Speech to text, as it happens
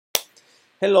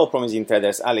Hello promising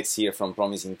traders, Alex here from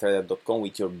promisingtrader.com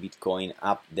with your Bitcoin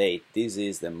update. This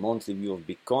is the monthly view of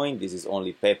Bitcoin. This is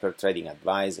only paper trading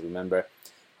advice. Remember,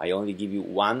 I only give you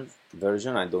one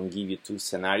version. I don't give you two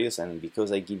scenarios, and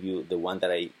because I give you the one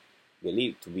that I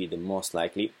believe to be the most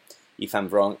likely, if I'm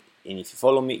wrong and if you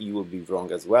follow me, you will be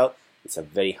wrong as well. It's a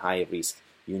very high risk.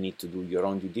 You need to do your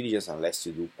own due diligence unless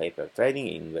you do paper trading,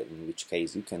 in which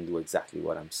case you can do exactly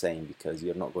what I'm saying because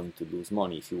you're not going to lose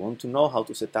money. If you want to know how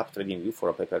to set up TradingView for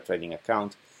a paper trading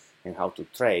account and how to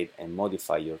trade and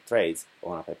modify your trades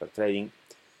on a paper trading,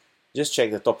 just check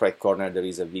the top right corner. There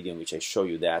is a video in which I show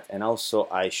you that, and also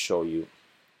I show you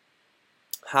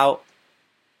how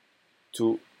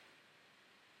to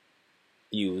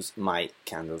use my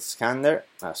candle scanner.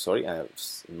 Sorry, I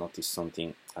noticed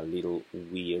something a little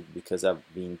weird because I've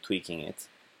been tweaking it.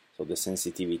 So the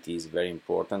sensitivity is very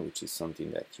important, which is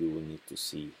something that you will need to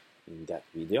see in that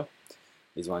video.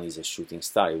 This one is a shooting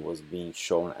star. It was being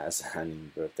shown as an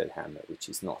inverted hammer, which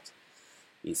is not.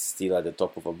 It's still at the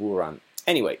top of a bull run.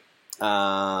 Anyway,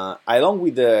 along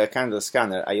with the candle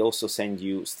scanner, I also send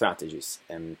you strategies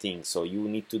and things. So you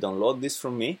need to download this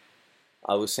from me.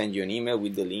 I will send you an email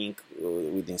with the link,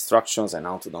 with the instructions and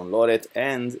how to download it,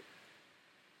 and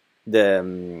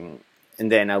then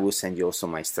I will send you also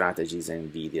my strategies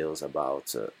and videos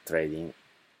about trading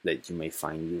that you may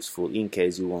find useful in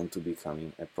case you want to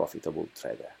become a profitable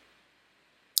trader.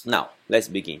 Now, let's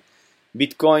begin.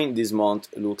 Bitcoin this month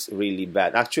looks really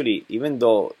bad. Actually, even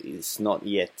though it's not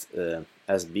yet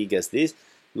as big as this,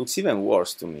 looks even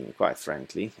worse to me, quite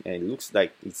frankly. It looks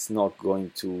like it's not going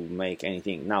to make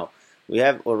anything. Now, we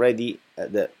have already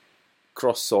the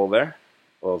crossover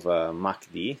of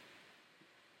MACD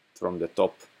from the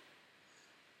top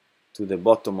to the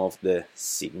bottom of the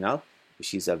signal,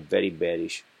 which is a very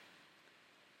bearish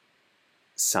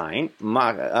sign.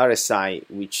 RSI,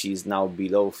 which is now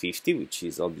below 50, which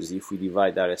is obviously, if we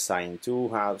divide RSI in two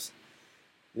halves,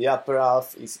 the upper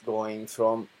half is going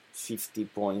from 50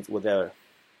 point whatever,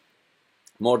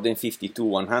 more than 50 to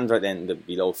 100, and the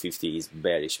below 50 is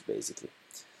bearish basically.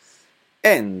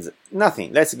 And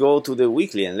nothing. Let's go to the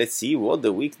weekly and let's see what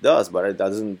the week does, but it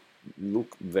doesn't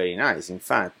look very nice. In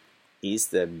fact, it's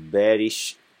the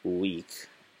bearish week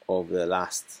of the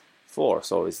last four.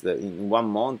 So it's in 1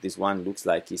 month, this one looks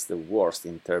like it's the worst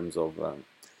in terms of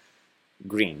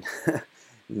green,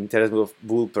 in terms of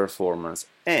bull performance.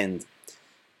 And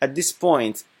at this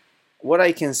point, what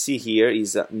I can see here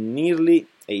is nearly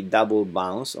a double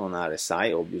bounce on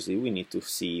RSI. Obviously, we need to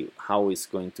see how it's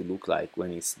going to look like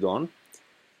when it's done.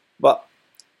 But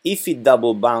if it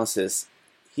double bounces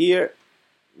here,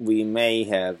 we may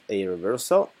have a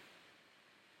reversal,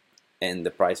 and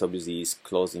the price obviously is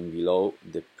closing below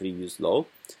the previous low.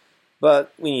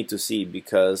 But we need to see,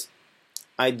 because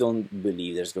I don't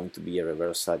believe there's going to be a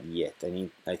reversal yet.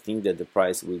 I think that the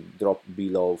price will drop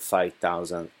below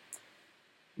 5,000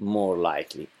 more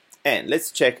likely. And let's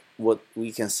check what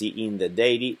we can see in the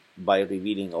daily by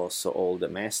revealing also all the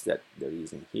mess that there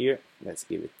is in here. Let's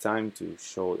give it time to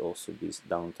show also this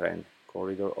downtrend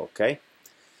corridor. Okay,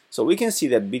 so we can see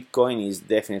that Bitcoin is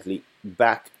definitely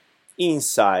back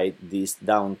inside this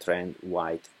downtrend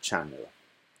white channel.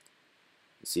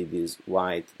 You see this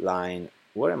white line.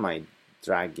 Where am I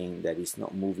dragging that is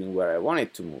not moving where I want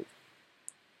it to move?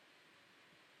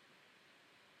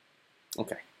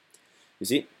 Okay, you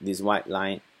see this white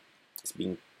line. It's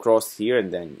being crossed here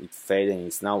and then it faded and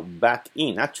it's now back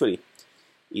in. Actually,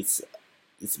 it's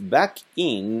back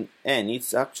in, and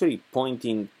it's actually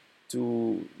pointing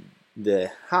to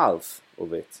the half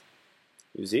of it.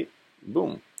 You see?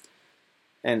 Boom.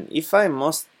 And if I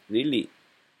must really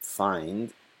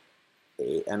find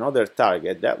another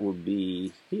target, that would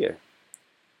be here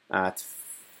at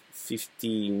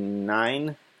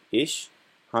 59-ish,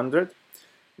 100.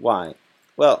 Why?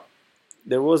 Well,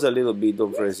 there was a little bit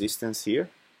of resistance here.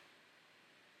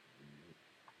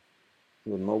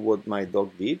 I don't know what my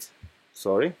dog did.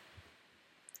 Sorry.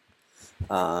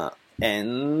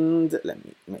 And let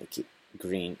me make it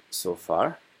green so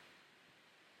far.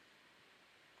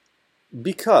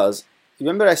 Because,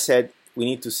 remember I said we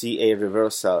need to see a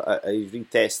reversal, a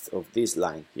retest of this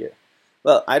line here.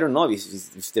 Well, I don't know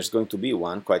if there's going to be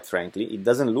one, quite frankly. It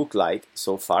doesn't look like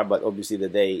so far, but obviously the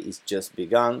day is just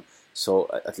begun. So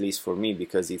at least for me,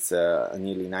 because it's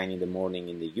nearly 9 in the morning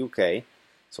in the UK,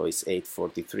 so it's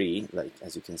 8:43, like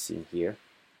as you can see here.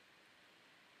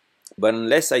 But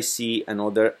unless I see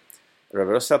another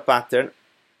reversal pattern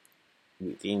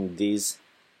within this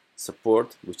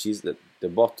support, which is the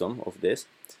bottom of this,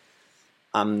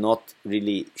 I'm not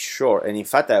really sure. And in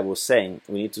fact, I was saying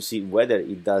we need to see whether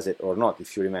it does it or not,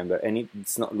 if you remember, and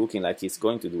it's not looking like it's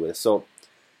going to do it. So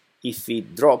if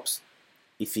it drops,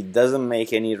 if it doesn't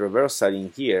make any reversal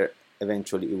in here,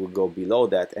 eventually it will go below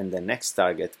that, and the next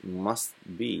target must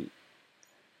be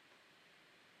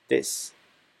this.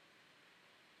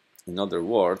 In other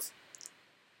words,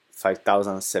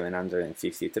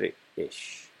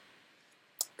 5,753-ish.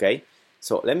 Okay,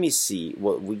 so let me see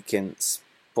what we can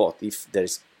spot if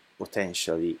there's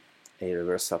potentially a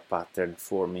reversal pattern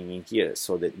forming in here,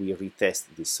 so that we retest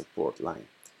this support line.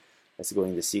 Let's go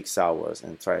in the 6 hours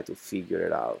and try to figure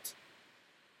it out.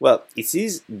 Well, it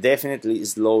is definitely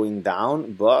slowing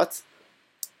down, but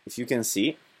if you can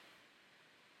see,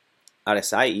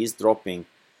 RSI is dropping,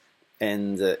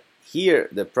 and here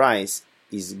the price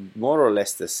is more or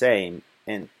less the same,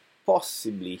 and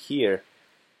possibly here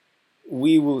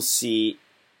we will see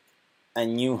a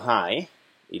new high.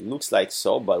 It looks like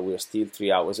so, but we're still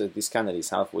 3 hours. This candle is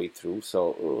halfway through,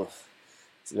 so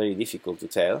it's very difficult to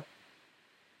tell.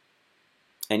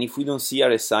 And if we don't see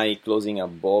RSI closing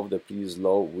above the previous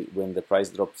low when the price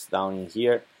drops down in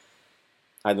here,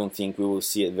 I don't think we will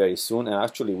see it very soon, and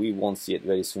actually we won't see it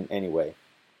very soon anyway.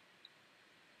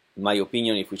 In my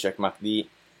opinion, if we check MACD,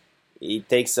 it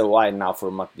takes a while now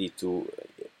for MACD to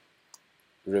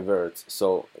revert,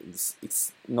 so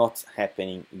it's not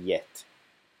happening yet.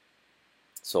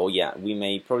 So yeah, we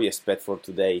may probably expect for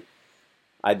today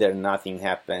either nothing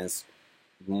happens,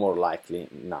 more likely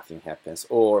nothing happens,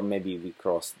 or maybe we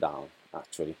cross down.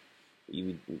 Actually,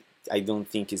 I don't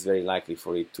think it's very likely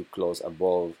for it to close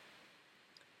above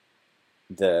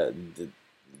the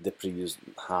previous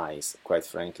highs, quite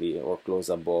frankly, or close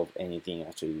above anything.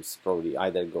 Actually, it's probably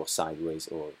either go sideways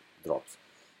or drops.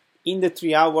 In the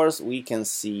 3 hours, we can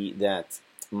see that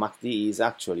MACD is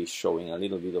actually showing a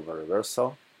little bit of a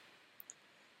reversal,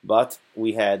 but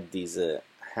we had this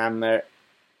hammer,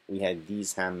 we had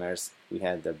these hammers, we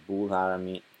had the bull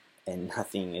army, and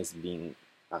nothing is being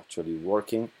actually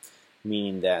working,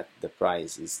 meaning that the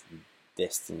price is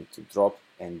destined to drop,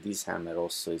 and this hammer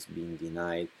also is being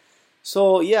denied.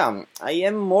 So yeah, I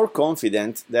am more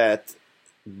confident that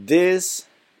this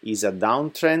is a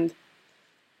downtrend,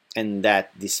 and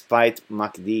that despite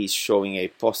MACD is showing a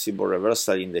possible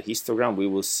reversal in the histogram, we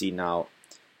will see now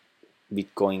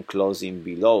Bitcoin closing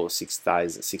below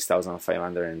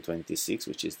 6,526,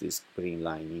 which is this green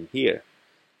line in here.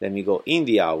 Let me go in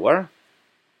the hour,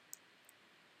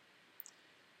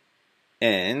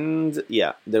 and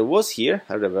yeah, there was here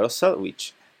a reversal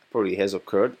which probably has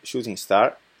occurred, shooting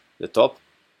star, the top,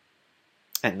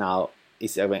 and now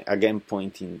it's again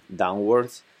pointing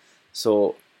downwards.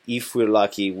 So if we're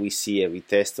lucky, we see a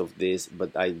retest of this,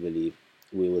 but I believe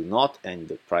we will not, and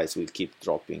the price will keep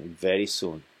dropping very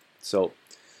soon. So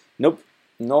nope,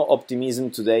 no optimism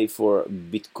today for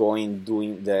Bitcoin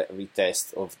doing the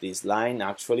retest of this line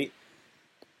actually.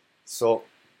 So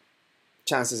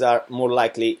chances are more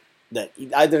likely that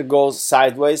it either goes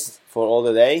sideways for all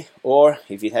the day, or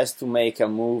if it has to make a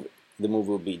move, the move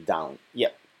will be down.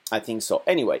 Yeah, I think so.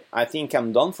 Anyway, I think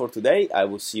I'm done for today. I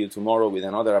will see you tomorrow with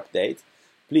another update.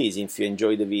 Please, if you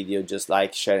enjoyed the video, just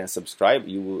like, share and subscribe.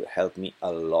 You will help me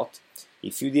a lot.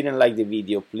 If you didn't like the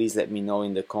video, please let me know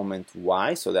in the comment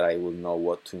why, so that I will know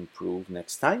what to improve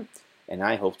next time. And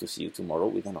I hope to see you tomorrow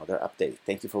with another update.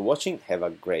 Thank you for watching. Have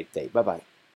a great day. Bye-bye.